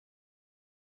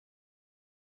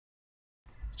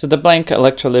So the blank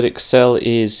electrolytic cell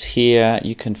is here.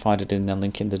 You can find it in the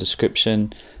link in the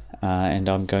description, and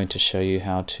I'm going to show you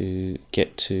how to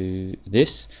get to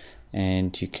this,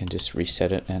 and you can just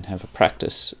reset it and have a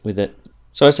practice with it.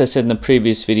 So as I said in the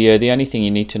previous video, the only thing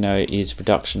you need to know is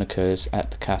reduction occurs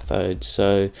at the cathode.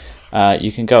 So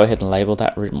you can go ahead and label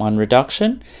that one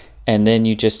reduction, and then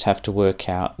you just have to work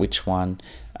out which one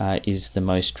is the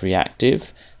most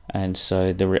reactive. And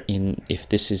so if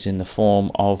this is in the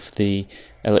form of the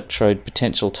electrode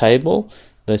potential table,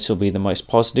 this will be the most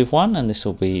positive one, and this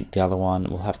will be the other one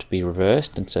will have to be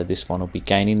reversed. And so this one will be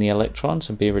gaining the electrons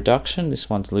and be a reduction. This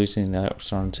one's losing the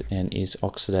electrons and is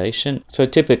oxidation. So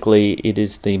typically it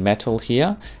is the metal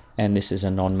here, and this is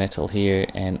a non-metal here,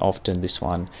 and often this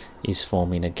one is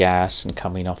forming a gas and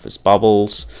coming off as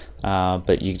bubbles,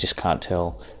 but you just can't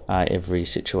tell. Every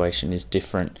situation is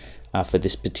different. For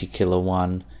this particular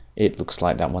one, it looks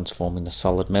like that one's forming a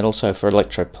solid metal. So for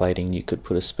electroplating, you could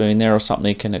put a spoon there or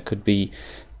something, and it could be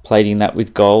plating that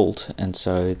with gold. And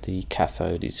so the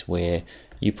cathode is where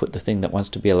you put the thing that wants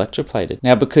to be electroplated.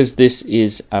 Now, because this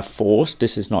is a force,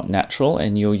 this is not natural,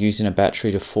 and you're using a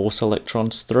battery to force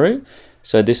electrons through.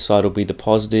 So this side will be the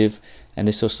positive, and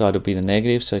this side will be the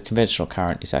negative. So conventional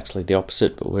current is actually the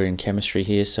opposite, but we're in chemistry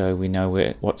here, so we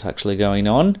know what's actually going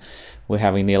on. We're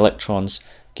having the electrons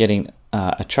getting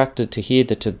attracted to here,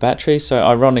 to the battery. So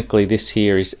ironically, this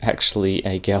here is actually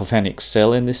a galvanic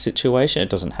cell in this situation. It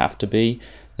doesn't have to be.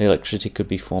 The electricity could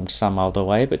be formed some other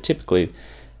way, but typically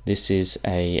this is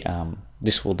a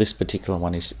this particular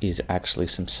one is actually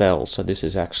some cells. So this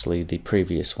is actually the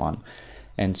previous one,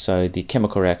 and so the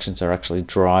chemical reactions are actually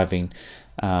driving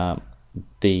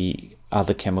the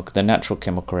natural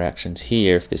chemical reactions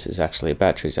here. If this is actually a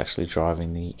battery, is actually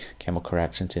driving the chemical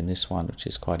reactions in this one, which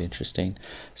is quite interesting.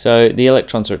 So the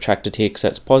electrons are attracted here because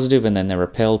that's positive, and then they're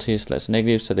repelled here, so that's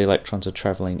negative. So the electrons are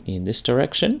traveling in this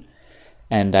direction,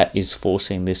 and that is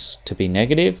forcing this to be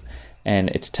negative, and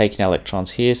it's taking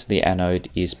electrons here, so the anode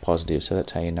is positive. So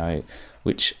that's how you know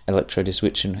which electrode is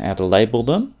which and how to label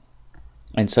them.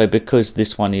 And so because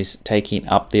this one is taking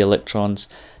up the electrons,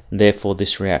 therefore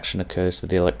this reaction occurs, so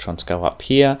the electrons go up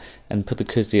here, and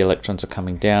because the electrons are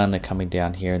coming down, they're coming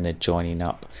down here and they're joining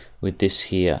up with this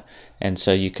here. And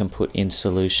so you can put in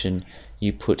solution,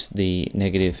 you put the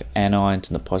negative anions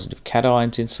and the positive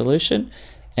cations in solution,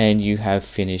 and you have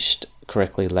finished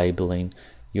correctly labeling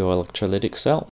your electrolytic cell.